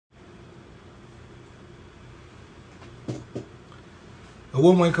A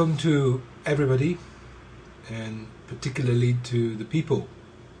warm welcome to everybody, and particularly to the people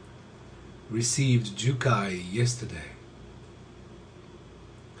who received Jukai yesterday.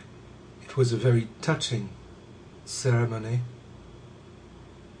 It was a very touching ceremony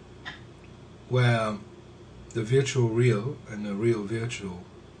where the virtual real and the real virtual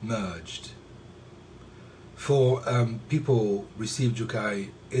merged. For people received Jukai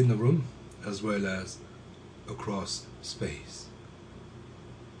in the room as well as across space.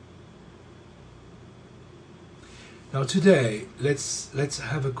 Now today, let's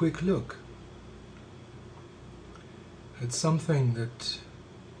have a quick look at something that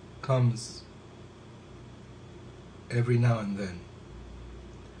comes every now and then.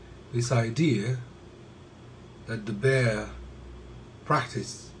 This idea that the bare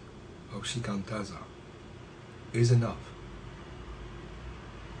practice of Shikantaza is enough.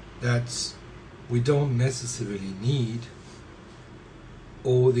 That we don't necessarily need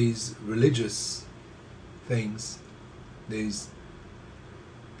all these religious things, these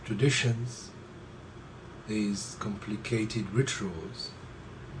traditions, these complicated rituals,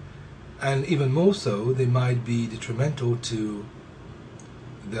 and even more so, they might be detrimental to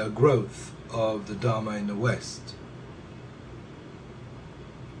the growth of the Dharma in the West.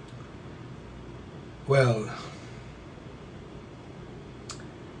 Well,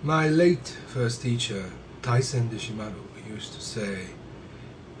 my late first teacher, Taisen Deshimaru, used to say,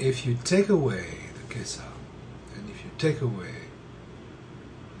 if you take away the Kesa, and if you take away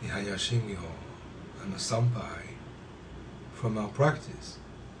the Hayashingyo and the Sampai from our practice,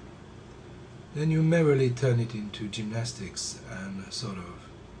 then you merely turn it into gymnastics and a sort of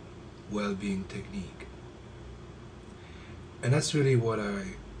well-being technique. And that's really what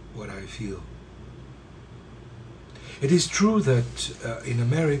I feel. It is true that in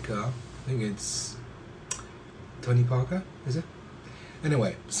America, I think it's Tony Parker, is it?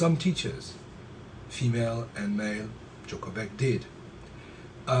 Anyway, some teachers, female and male, Joko Beck did,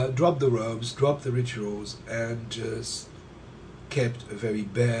 drop the robes, drop the rituals, and just kept a very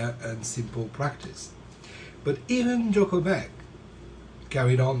bare and simple practice. But even Joko Beck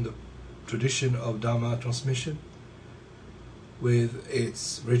carried on the tradition of Dharma transmission with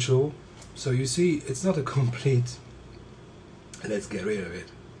its ritual. So you see, it's not a complete let's get rid of it.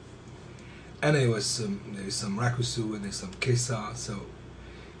 And there's some rakusu and there's some kesa, so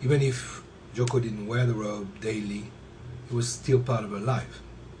even if Joko didn't wear the robe daily, it was still part of her life.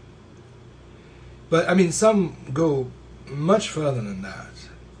 But I mean, some go much further than that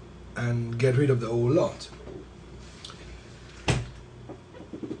and get rid of the whole lot.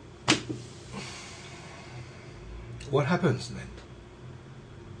 What happens then?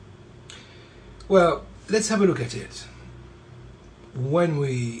 Well, let's have a look at it. When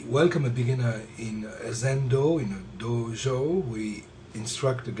we welcome a beginner in a Zendo, in a dojo, we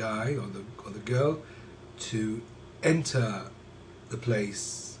instruct the guy or the girl to enter the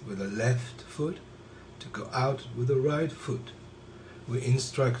place with the left foot, to go out with the right foot. We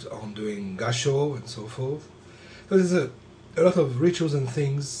instruct on doing gasho and so forth. So there's a lot of rituals and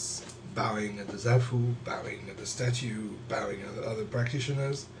things, bowing at the zafu, bowing at the statue, bowing at the other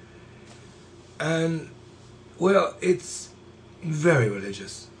practitioners. And, well, it's very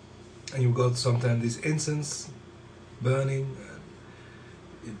religious. And you've got sometimes this incense burning,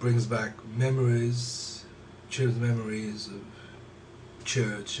 and it brings back memories, children's memories of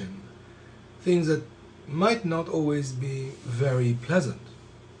church and things that might not always be very pleasant.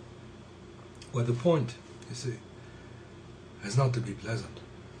 Well, the point, you see, is not to be pleasant.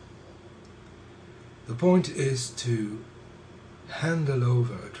 The point is to handle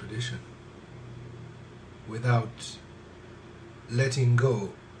over a tradition without letting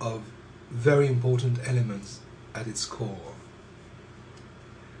go of very important elements at its core.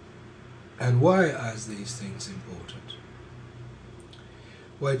 And why are these things important?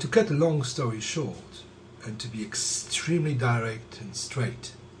 Well, to cut a long story short, and to be extremely direct and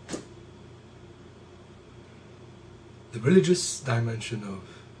straight, the religious dimension of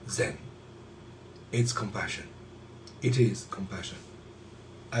Zen, it's compassion. It is compassion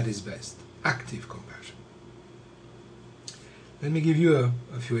at its best, active compassion. Let me give you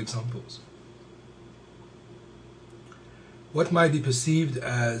a few examples. What might be perceived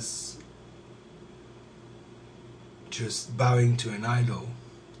as just bowing to an idol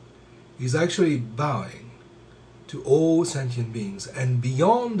is actually bowing to all sentient beings, and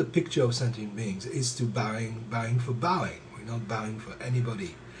beyond the picture of sentient beings is to bowing for bowing. We're not bowing for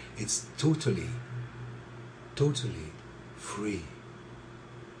anybody. It's totally free.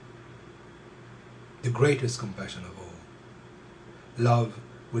 The greatest compassion of all. Love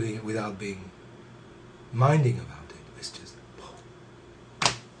without being minding about it. It's just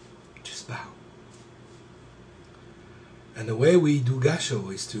bow. And the way we do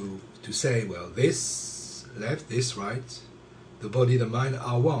gasho is to say, well, this left, this right, the body, the mind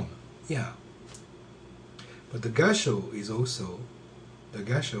are one. Yeah. But the gasho is also,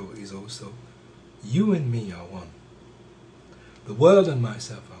 you and me are one. The world and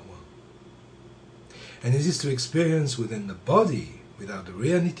myself are one. And it is to experience within the body, without the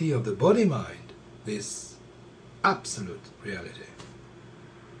reality of the body-mind, this absolute reality.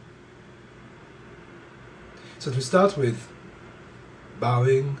 So to start with,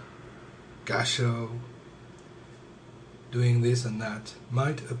 bowing, gasho, doing this and that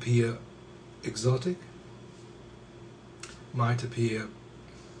might appear exotic, might appear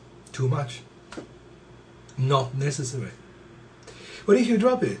too much, not necessary. But if you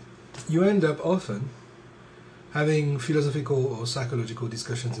drop it, you end up often having philosophical or psychological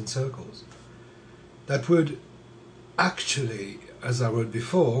discussions in circles that would actually, as I wrote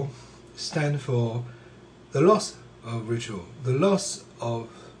before, stand for the loss of ritual, the loss of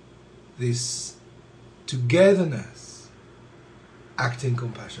this togetherness, acting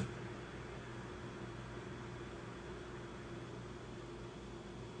compassion.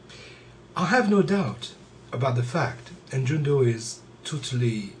 I have no doubt about the fact, and Jundo is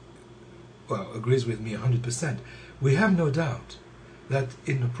totally, agrees with me 100%, we have no doubt that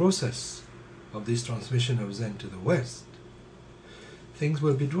in the process of this transmission of Zen to the West, things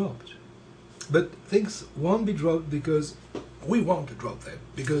will be dropped. But things won't be dropped because we want to drop them,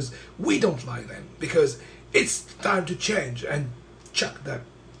 because we don't like them, because it's time to change and chuck that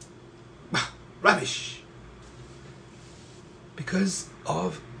rubbish. Because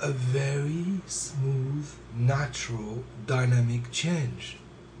of a very smooth, natural, dynamic change.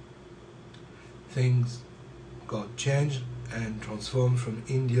 Things got changed and transformed from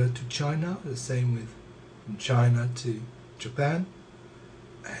India to China, the same with from China to Japan,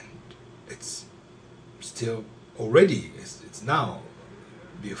 and it's still already, it's now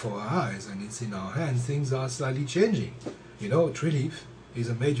before our eyes and it's in our hands. Things are slightly changing. You know, tree leaf is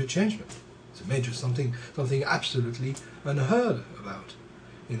a major changement. It's a major something absolutely unheard about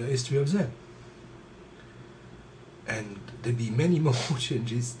in the history of Zen. And there'll be many more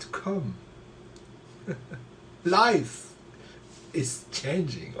changes to come. Life is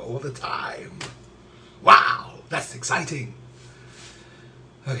changing all the time. Wow, that's exciting.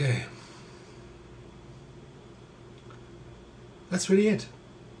 Okay. That's really it.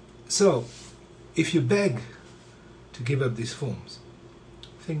 So, if you beg to give up these forms,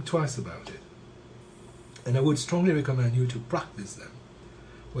 think twice about it. And I would strongly recommend you to practice them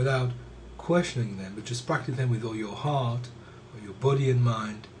without questioning them, but just practice them with all your heart, or your body and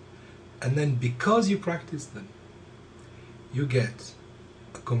mind. And then because you practice them, you get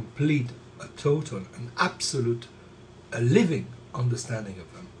a complete, a total, an absolute, a living understanding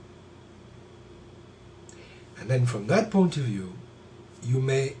of them. And then from that point of view, you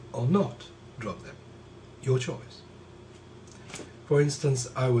may or not drop them. Your choice. For instance,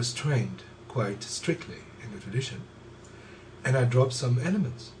 I was trained quite strictly in the tradition, and I dropped some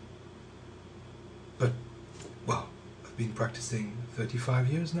elements. But, well, I've been practicing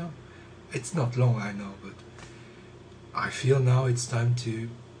 35 years now. It's not long, I know, but I feel now it's time to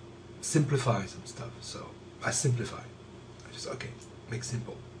simplify some stuff. So I simplify. I just, okay, make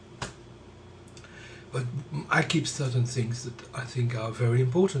simple. But I keep certain things that I think are very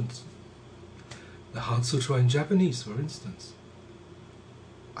important. The Heart Sutra in Japanese, for instance.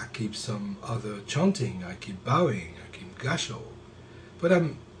 I keep some other chanting, I keep bowing, I keep gasho. But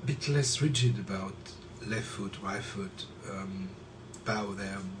I'm a bit less rigid about left foot, right foot, bow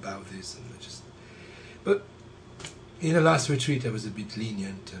there, bow this, and just. But in the last retreat I was a bit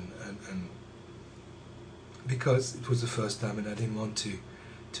lenient and because it was the first time and I didn't want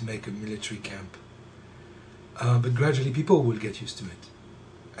to make a military camp. But gradually people will get used to it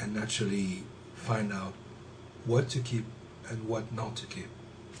and naturally find out what to keep and what not to keep.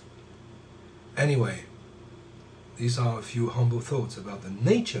 Anyway, these are a few humble thoughts about the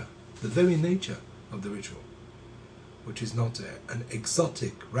nature, the very nature of the ritual, which is not an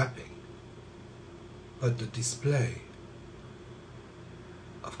exotic wrapping, but the display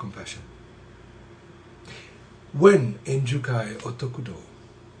of compassion. When in Jukai Otokudo,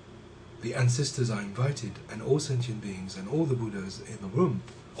 the ancestors are invited, and all sentient beings and all the Buddhas in the room,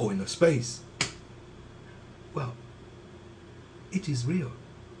 or in a space, well, it is real.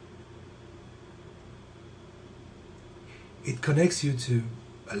 It connects you to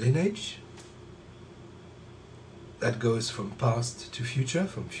a lineage that goes from past to future,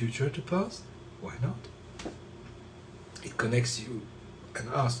 from future to past. Why not? It connects you and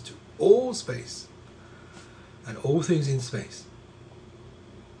us to all space and all things in space.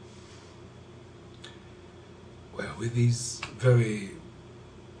 well, with these very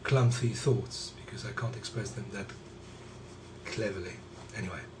clumsy thoughts, because I can't express them that cleverly.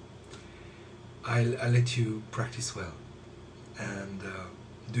 Anyway, I'll let you practice well and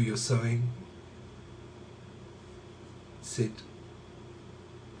do your sewing, sit,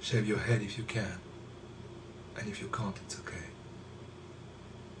 shave your head if you can, and if you can't, it's okay.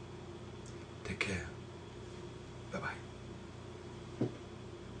 Take care. Bye-bye.